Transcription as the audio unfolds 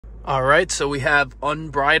All right, so we have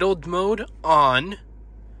unbridled mode on,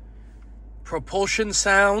 propulsion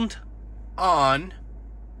sound on.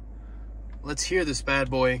 Let's hear this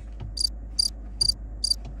bad boy.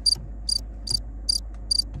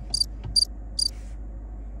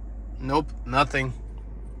 Nope, nothing.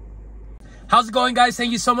 How's it going, guys?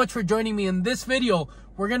 Thank you so much for joining me. In this video,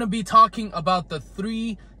 we're going to be talking about the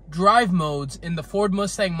 3 drive modes in the Ford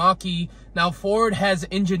Mustang Mach-E. Now, Ford has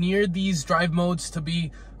engineered these drive modes to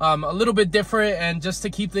be a little bit different and just to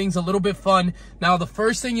keep things a little bit fun. Now, the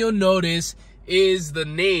first thing you'll notice is the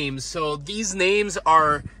names. So these names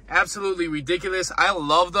are absolutely ridiculous. I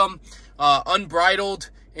love them. Unbridled,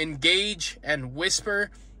 Engage, and Whisper.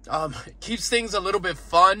 Keeps things a little bit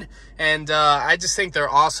fun, and I just think they're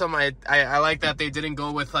awesome. I like that they didn't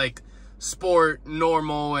go with like sport,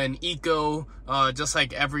 normal, and eco, just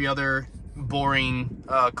like every other boring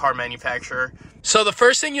car manufacturer. So the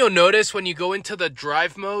first thing you'll notice when you go into the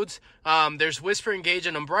drive modes, there's Whisper, Engage,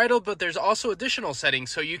 and Unbridled, but there's also additional settings.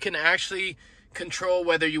 So you can actually control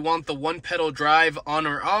whether you want the one pedal drive on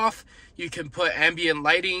or off. You can put ambient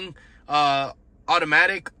lighting,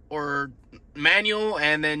 automatic or manual,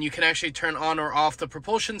 and then you can actually turn on or off the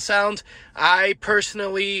propulsion sound. I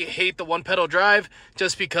personally hate the one pedal drive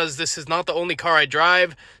just because this is not the only car I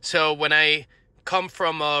drive. So when I come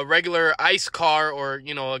from a regular ICE car or,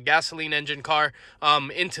 you know, a gasoline engine car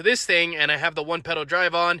into this thing and I have the one pedal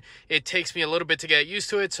drive on, it takes me a little bit to get used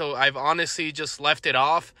to it. So I've honestly just left it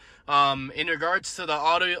off. In regards to the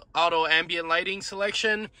auto ambient lighting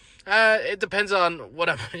selection, it depends on what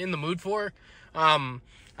I'm in the mood for.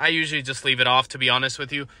 I usually just leave it off, to be honest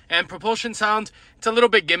with you. And propulsion sound, it's a little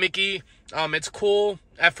bit gimmicky. It's cool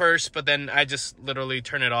at first, but then I just literally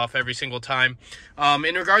turn it off every single time.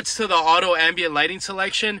 In regards to the auto ambient lighting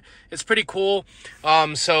selection, it's pretty cool.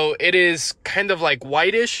 So it is kind of like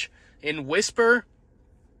whitish in Whisper.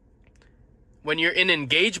 When you're in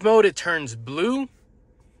Engage mode, it turns blue.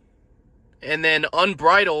 And then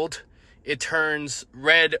Unbridled, it turns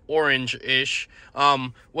red orange-ish.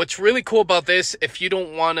 What's really cool about this, if you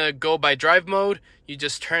don't want to go by drive mode, you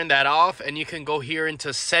just turn that off and you can go here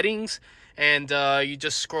into settings, and you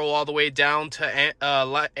just scroll all the way down to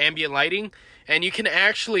ambient lighting, and you can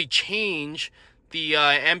actually change the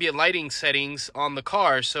ambient lighting settings on the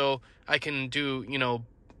car. So I can do, you know,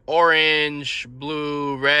 orange,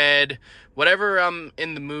 blue, red, whatever I'm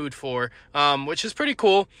in the mood for, which is pretty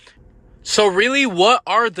cool. So really, what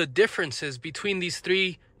are the differences between these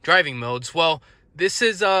 3 driving modes? Well, this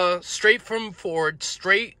is straight from Ford,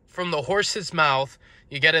 straight from the horse's mouth.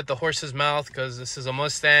 You get it, the horse's mouth, because this is a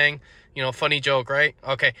Mustang. You know, funny joke, right?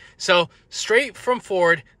 Okay, so straight from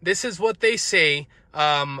Ford, this is what they say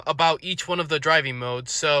about each one of the driving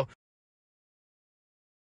modes. So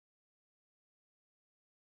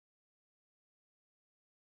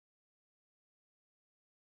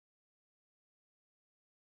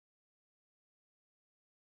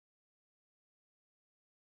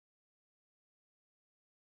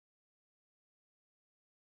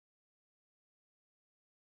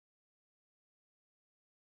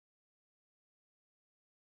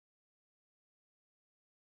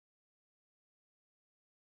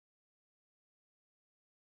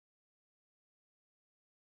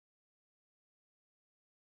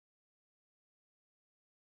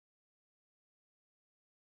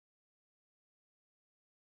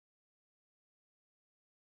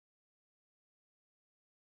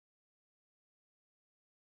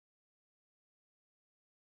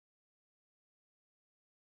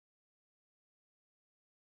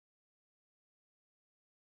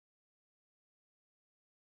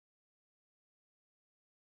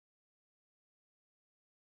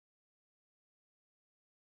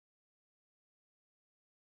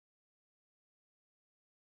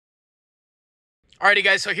alrighty,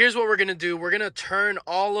 guys, so here's what we're going to do. We're going to turn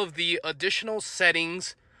all of the additional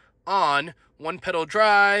settings on: one pedal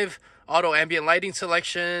drive, auto ambient lighting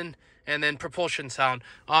selection, and then propulsion sound.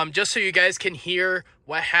 Just so you guys can hear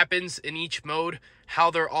what happens in each mode,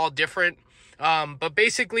 how they're all different. But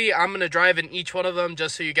basically, I'm going to drive in each one of them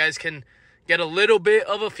just so you guys can get a little bit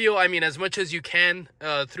of a feel. I mean, as much as you can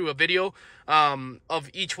through a video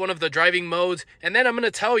of each one of the driving modes. And then I'm going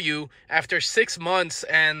to tell you, after 6 months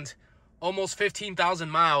and almost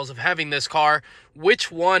 15,000 miles of having this car,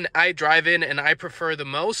 which one I drive in and I prefer the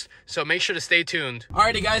most. So make sure to stay tuned.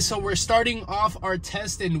 Alrighty, guys, so we're starting off our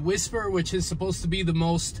test in Whisper, which is supposed to be the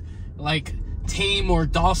most like tame or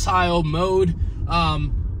docile mode.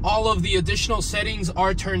 All of the additional settings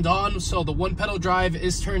are turned on. So the one pedal drive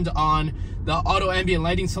is turned on, the auto ambient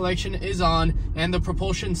lighting selection is on, and the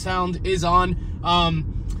propulsion sound is on.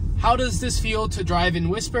 How does this feel to drive in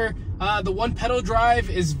Whisper? The one pedal drive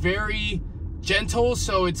is very gentle,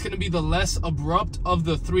 so it's going to be the less abrupt of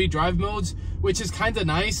the 3 drive modes, which is kind of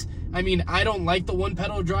nice. I mean, I don't like the one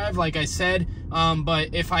pedal drive, like I said,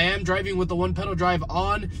 but if I am driving with the one pedal drive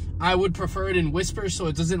on, I would prefer it in whisper so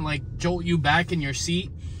it doesn't like jolt you back in your seat.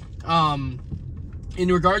 In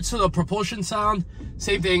regards to the propulsion sound,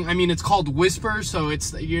 same thing. I mean, it's called whisper, so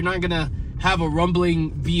you're not gonna have a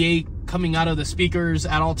rumbling V8 coming out of the speakers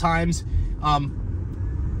at all times.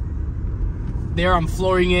 There I'm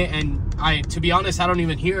flooring it, and to be honest, I don't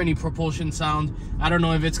even hear any propulsion sound. I don't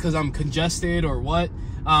know if it's because I'm congested or what.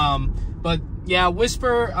 But yeah,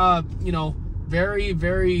 whisper, you know, very,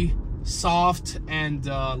 very soft and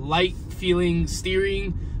light feeling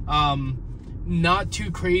steering. Not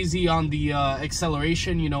too crazy on the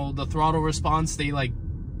acceleration. You know, the throttle response, they like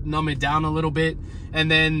numb it down a little bit. And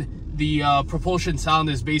then the propulsion sound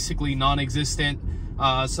is basically non-existent.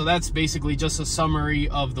 So that's basically just a summary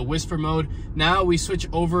of the whisper mode. Now we switch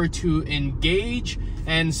over to engage.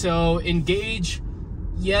 And so engage,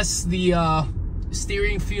 yes, the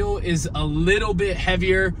steering feel is a little bit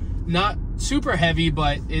heavier, not super heavy,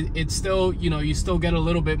 but it's still, you know, you still get a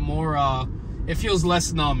little bit more, it feels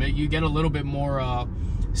less numb. You get a little bit more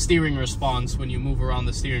steering response when you move around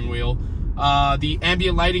the steering wheel. The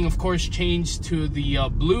ambient lighting, of course, changed to the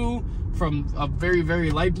blue, from a very,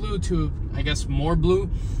 very light blue to, I guess, more blue.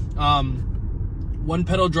 One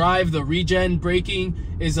pedal drive, the regen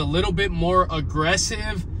braking is a little bit more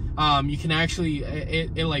aggressive. You can actually,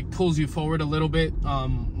 it like pulls you forward a little bit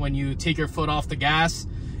when you take your foot off the gas.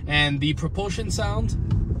 And the propulsion sound,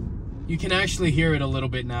 you can actually hear it a little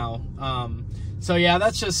bit now. So yeah,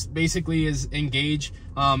 that's just basically is engage.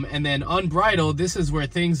 And then unbridled, this is where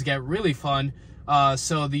things get really fun.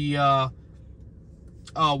 So the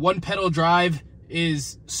one pedal drive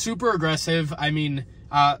is super aggressive. I mean,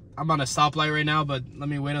 I'm on a stoplight right now, but let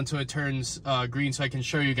me wait until it turns green so I can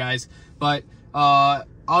show you guys. But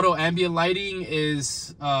auto ambient lighting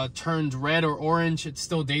is turned red or orange. It's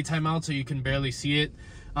still daytime out, so you can barely see it.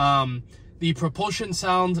 The propulsion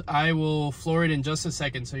sound, I will floor it in just a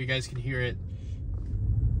second so you guys can hear it.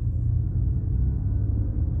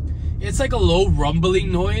 It's like a low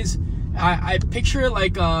rumbling noise. I picture it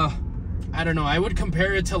like I don't know, I would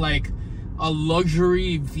compare it to like a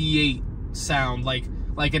luxury V8 sound, like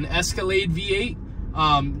an Escalade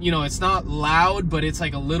V8. You know, it's not loud, but it's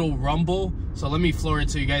like a little rumble. So let me floor it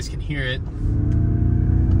so you guys can hear it.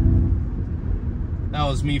 That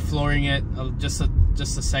was me flooring it just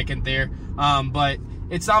a second there. But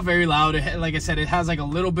it's not very loud. Like I said, it has like a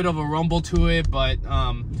little bit of a rumble to it, but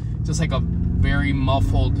just like a very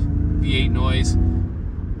muffled V8 noise.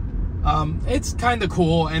 It's kind of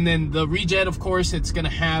cool. And then the regen, of course, it's gonna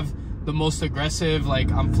have the most aggressive,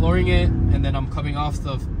 like I'm flooring it and then I'm coming off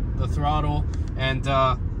the throttle, and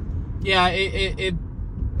yeah, it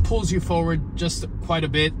pulls you forward just quite a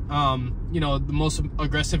bit. You know, the most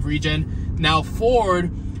aggressive regen. Now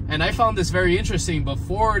Ford, and I found this very interesting, but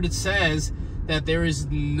Ford says that there is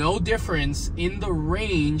no difference in the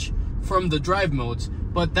range from the drive modes.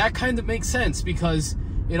 But that kind of makes sense because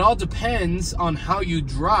it all depends on how you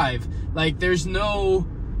drive. Like, there's no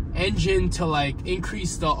engine to like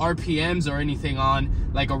increase the RPMs or anything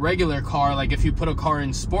on like a regular car. Like if you put a car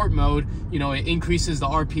in sport mode, you know, it increases the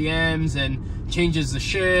RPMs and changes the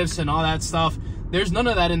shifts and all that stuff. There's none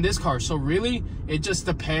of that in this car. So really, it just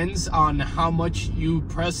depends on how much you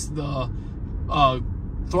press the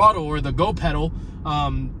throttle or the go pedal,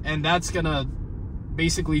 and that's gonna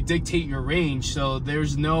basically dictate your range. So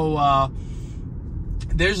there's no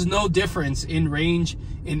difference in range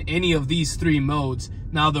in any of these three modes.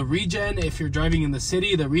 Now the regen, if you're driving in the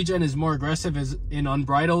city, the regen is more aggressive as in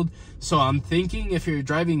unbridled. So I'm thinking if you're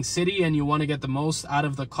driving city and you want to get the most out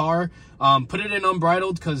of the car, put it in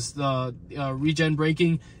unbridled, because the regen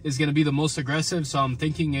braking is going to be the most aggressive. So I'm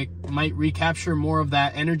thinking it might recapture more of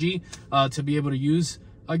that energy to be able to use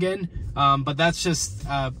again. But that's just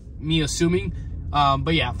me assuming.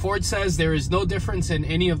 But yeah, Ford says there is no difference in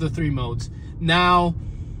any of the three modes. Now,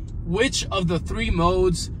 which of the three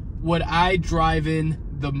modes would I drive in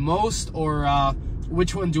the most, or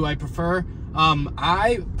which one do I prefer?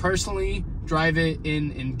 I personally drive it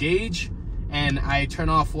in engage, and I turn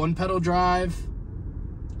off one pedal drive.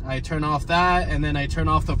 I turn off that, and then I turn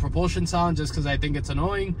off the propulsion sound just because I think it's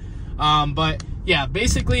annoying. But yeah,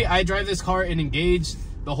 basically I drive this car in engage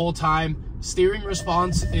the whole time. Steering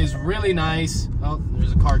response is really nice. Oh,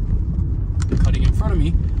 there's a car cutting in front of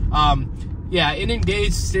me. Yeah, in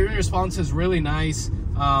engage, steering response is really nice.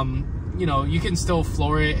 You know, you can still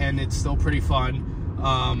floor it and it's still pretty fun.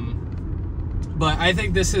 but I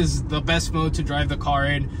think this is the best mode to drive the car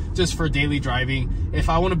in, just for daily driving. If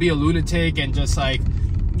I want to be a lunatic and just like,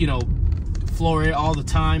 you know, floor it all the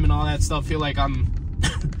time and all that stuff, feel like I'm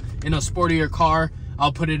in a sportier car,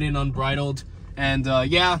 I'll put it in Unbridled. And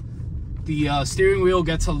yeah, the steering wheel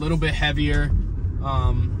gets a little bit heavier.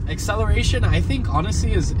 Acceleration, I think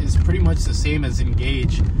honestly is pretty much the same as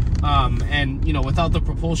Engage, and you know, without the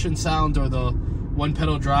propulsion sound or the one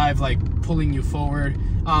pedal drive like pulling you forward,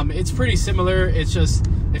 it's pretty similar. It's just,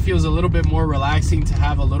 it feels a little bit more relaxing to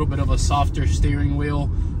have a little bit of a softer steering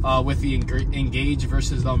wheel with the Engage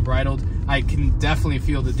versus the Unbridled. I can definitely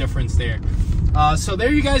feel the difference there. So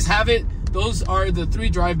there you guys have it. Those are the 3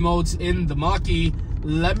 drive modes in the Mach-E.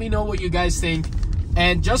 Let me know what you guys think.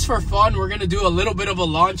 And just for fun, we're gonna do a little bit of a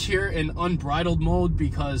launch here in Unbridled mode,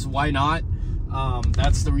 because why not?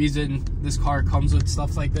 That's the reason this car comes with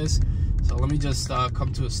stuff like this. So let me just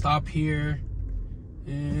come to a stop here,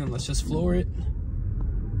 and let's just floor it.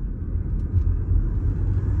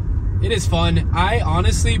 It is fun. I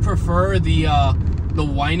honestly prefer the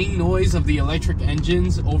whining noise of the electric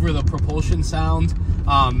engines over the propulsion sound.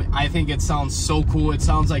 I think it sounds so cool. It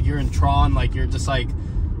sounds like you're in Tron, like you're just like,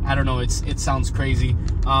 I don't know, it sounds crazy.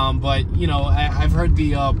 But you know, I've heard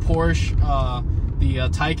the Porsche, the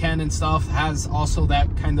Taycan and stuff has also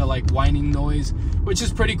that kind of like whining noise, which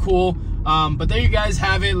is pretty cool. But there you guys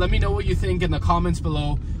have it. Let me know what you think in the comments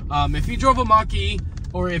below. If you drove a Mach-E,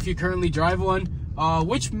 or if you currently drive one,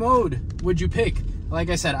 which mode would you pick? Like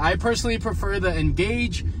I said, I personally prefer the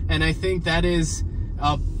Engage, and I think that is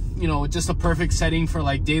you know, just a perfect setting for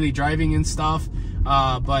like daily driving and stuff.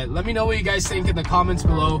 But let me know what you guys think in the comments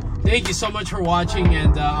below. Thank you so much for watching,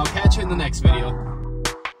 and I'll catch you in the next video.